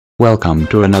Welcome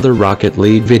to another Rocket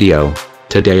League video.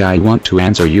 Today I want to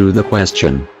answer you the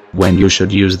question, when you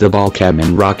should use the ball cam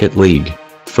in Rocket League.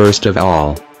 First of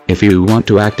all, if you want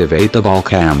to activate the ball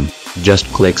cam, just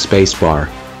click spacebar.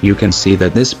 You can see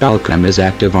that this ball cam is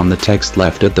active on the text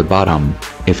left at the bottom.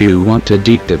 If you want to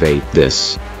deactivate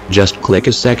this, just click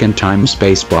a second time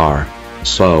spacebar.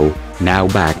 So, now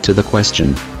back to the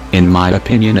question. In my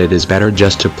opinion, it is better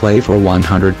just to play for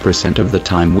 100% of the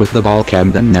time with the ball cam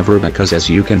than never, because as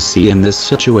you can see in these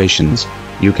situations,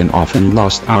 you can often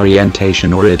lose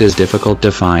orientation or it is difficult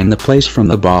to find the place from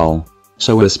the ball.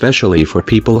 So especially for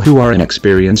people who are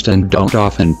inexperienced and don't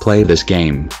often play this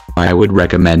game, I would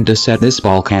recommend to set this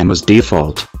ball cam as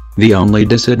default. The only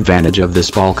disadvantage of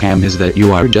this ball cam is that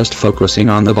you are just focusing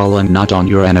on the ball and not on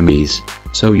your enemies,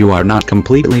 so you are not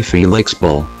completely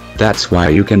flexible. That's why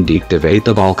you can deactivate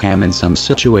the ball cam in some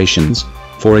situations.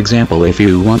 For example, if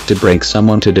you want to break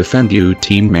someone to defend your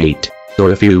teammate,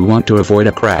 or if you want to avoid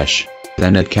a crash,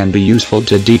 then it can be useful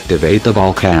to deactivate the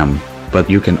ball cam. But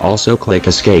you can also click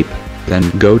escape, then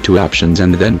go to options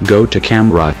and then go to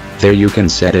camera. There you can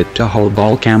set it to hold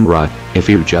ball camera, if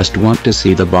you just want to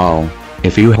see the ball.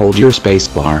 If you hold your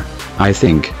spacebar, I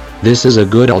think this is a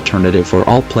good alternative for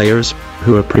all players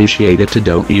who appreciate it to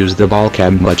don't use the ball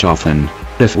cam much often.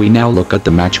 If we now look at the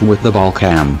match with the ball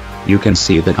cam, you can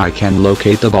see that I can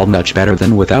locate the ball much better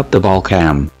than without the ball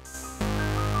cam.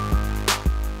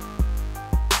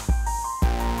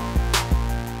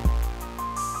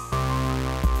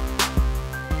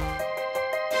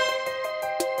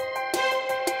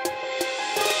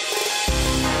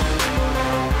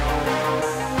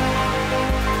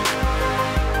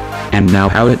 And now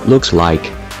how it looks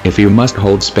like, if you must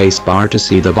hold spacebar to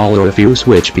see the ball or if you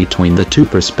switch between the two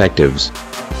perspectives.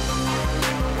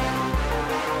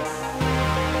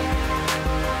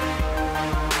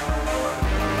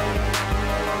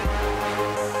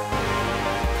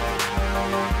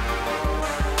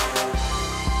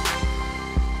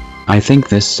 I think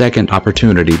this second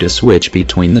opportunity to switch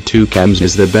between the two cams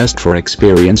is the best for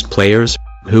experienced players,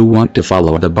 who want to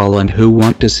follow the ball and who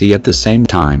want to see at the same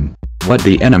time what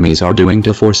the enemies are doing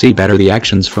to foresee better the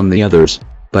actions from the others.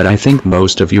 But I think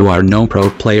most of you are no pro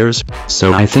players,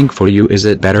 so I think for you is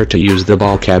it better to use the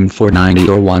ball cam for 90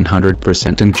 or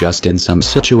 100%, and just in some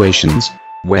situations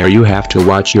where you have to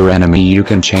watch your enemy you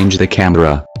can change the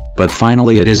camera. But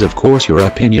finally it is of course your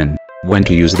opinion when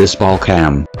to use this ball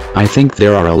cam. I think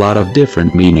there are a lot of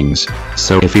different meanings,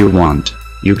 so if you want,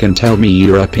 you can tell me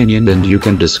your opinion and you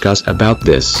can discuss about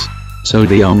this. So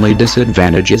the only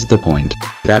disadvantage is the point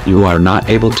that you are not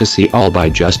able to see all by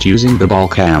just using the ball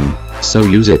cam, so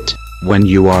use it when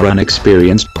you are an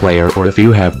experienced player or if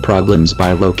you have problems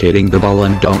by locating the ball,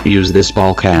 and don't use this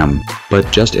ball cam,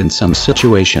 but just in some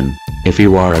situation, if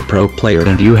you are a pro player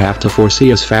and you have to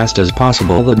foresee as fast as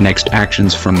possible the next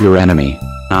actions from your enemy.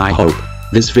 I hope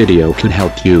this video could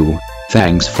help you.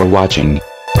 Thanks for watching.